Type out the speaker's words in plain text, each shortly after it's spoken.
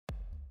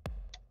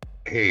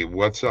Hey,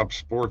 what's up,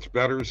 sports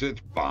bettors?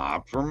 It's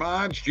Bob from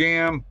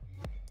OddsJam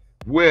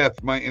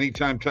with my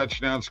anytime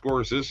touchdown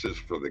scores. This is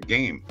for the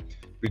game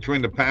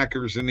between the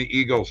Packers and the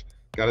Eagles.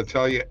 Got to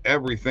tell you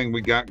everything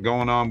we got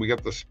going on. We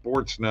got the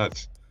Sports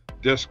Nuts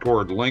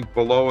Discord link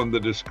below in the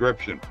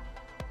description.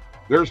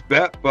 There's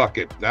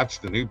BetBucket. That's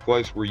the new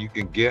place where you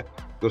can get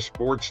the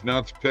Sports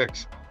Nuts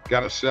picks.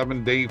 Got a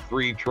 7-day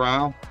free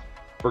trial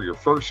for your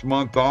first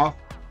month off.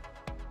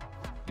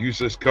 Use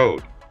this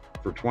code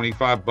for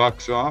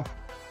 $25 off.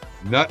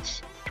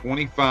 Nuts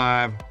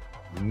 25,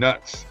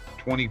 Nuts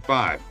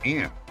 25.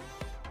 And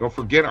don't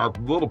forget our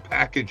little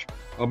package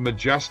of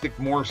majestic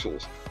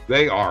morsels.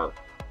 They are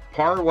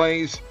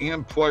parlays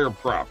and player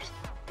props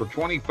for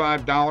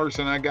 $25.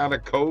 And I got a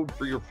code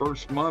for your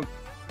first month.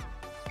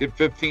 Get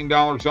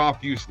 $15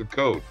 off. Use the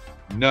code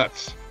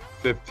Nuts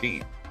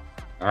 15.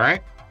 All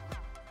right.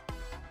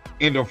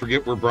 And don't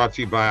forget, we're brought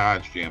to you by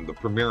OddsJam, the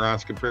premier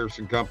odds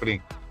comparison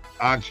company.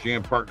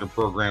 OddsJam partner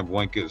program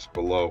link is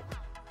below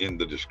in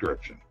the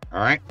description. All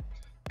right,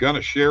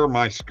 gonna share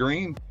my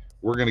screen.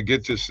 We're gonna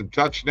get to some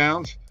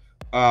touchdowns.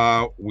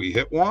 We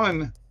hit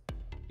one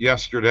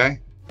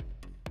yesterday,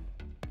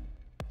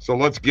 so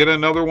let's get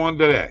another one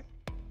today,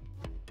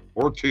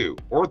 or two,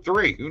 or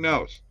three. Who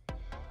knows?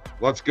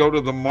 Let's go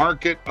to the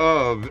market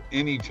of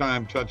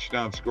anytime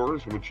touchdown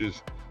scores, which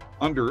is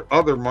under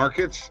other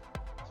markets,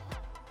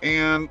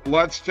 and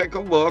let's take a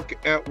look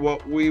at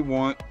what we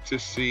want to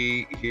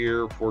see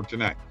here for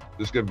tonight.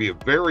 This is going to be a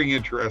very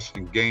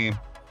interesting game.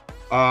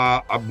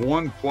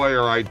 One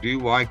player I do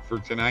like for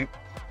tonight,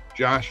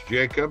 Josh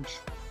Jacobs.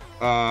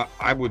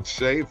 I would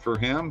say for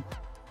him,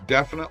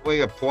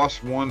 definitely a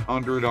plus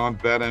 100 on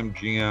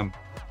BetMGM.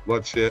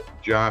 Let's hit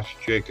Josh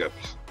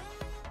Jacobs.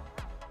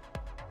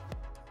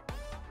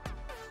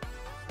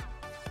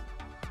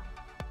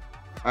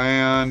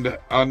 And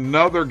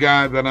another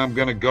guy that I'm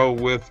going to go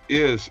with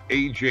is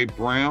A.J.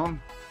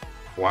 Brown.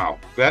 Wow,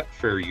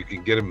 Betfair, you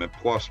can get him at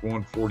plus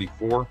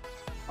 144.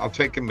 I'll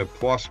take him at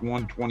plus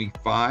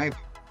 125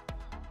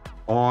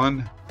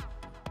 on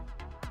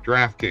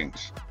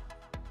DraftKings.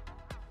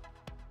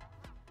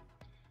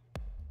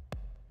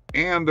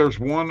 And there's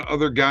one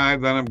other guy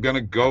that I'm going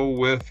to go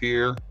with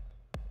here.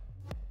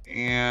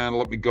 And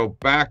let me go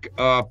back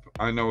up.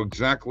 I know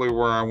exactly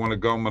where I want to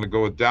go. I'm going to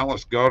go with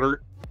Dallas Goedert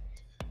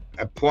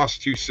at plus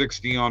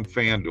 260 on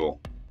FanDuel.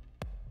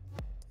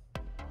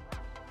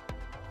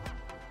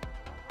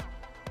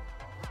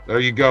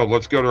 There you go.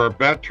 Let's go to our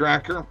bet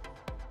tracker.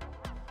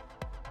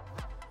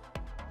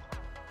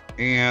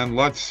 And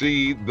let's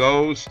see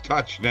those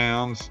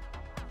touchdowns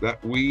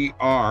that we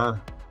are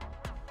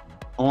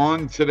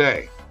on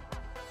today.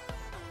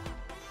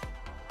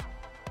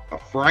 A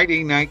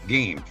Friday night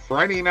game.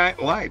 Friday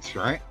night lights,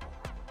 right?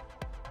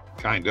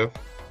 Kind of.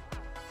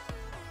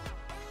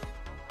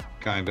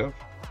 Kind of.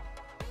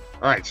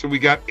 All right, so we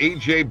got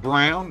A.J.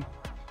 Brown,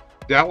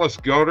 Dallas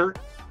Goedert,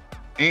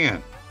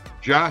 and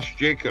Josh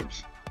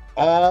Jacobs,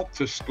 all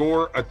to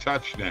score a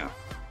touchdown.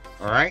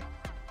 All right?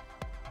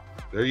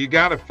 There you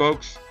got it,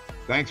 folks.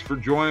 Thanks for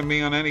joining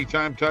me on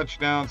Anytime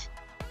Touchdowns.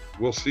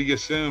 We'll see you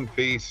soon.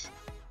 Peace.